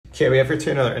Okay, we have here to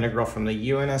another integral from the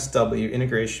UNSW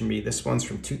Integration Bee. This one's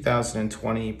from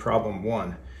 2020, problem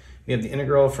 1. We have the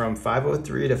integral from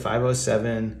 503 to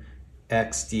 507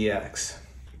 x dx.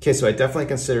 Okay, so I definitely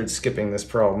considered skipping this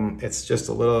problem. It's just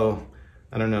a little,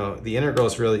 I don't know, the integral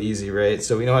is really easy, right?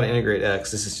 So we know how to integrate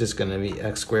x. This is just going to be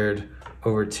x squared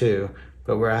over 2,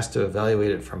 but we're asked to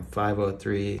evaluate it from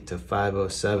 503 to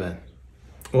 507.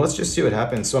 Well, let's just see what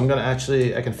happens. So I'm going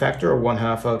to I can factor a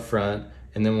 1/2 out front,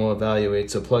 and then we'll evaluate.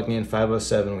 So plugging in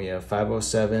 507, we have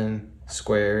 507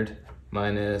 squared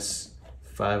minus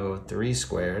 503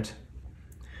 squared.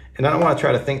 And I don't want to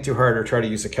try to think too hard or try to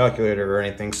use a calculator or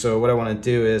anything. So what I want to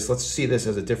do is, let's see this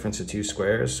as a difference of two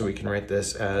squares. So we can write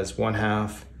this as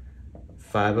 1/2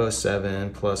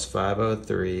 507 plus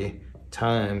 503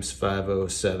 times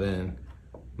 507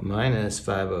 minus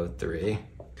 503.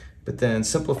 But then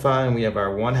simplifying, we have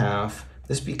our 1/2.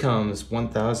 This becomes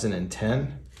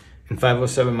 1010. And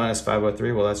 507 minus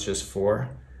 503, well, that's just 4.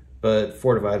 But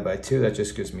 4 divided by 2, that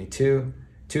just gives me 2.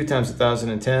 2 times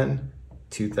 1010,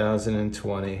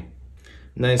 2020.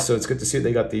 Nice, so it's good to see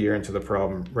they got the year into the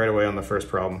problem right away on the first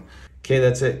problem. Okay,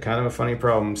 that's it. Kind of a funny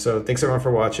problem. So thanks everyone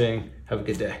for watching. Have a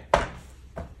good day.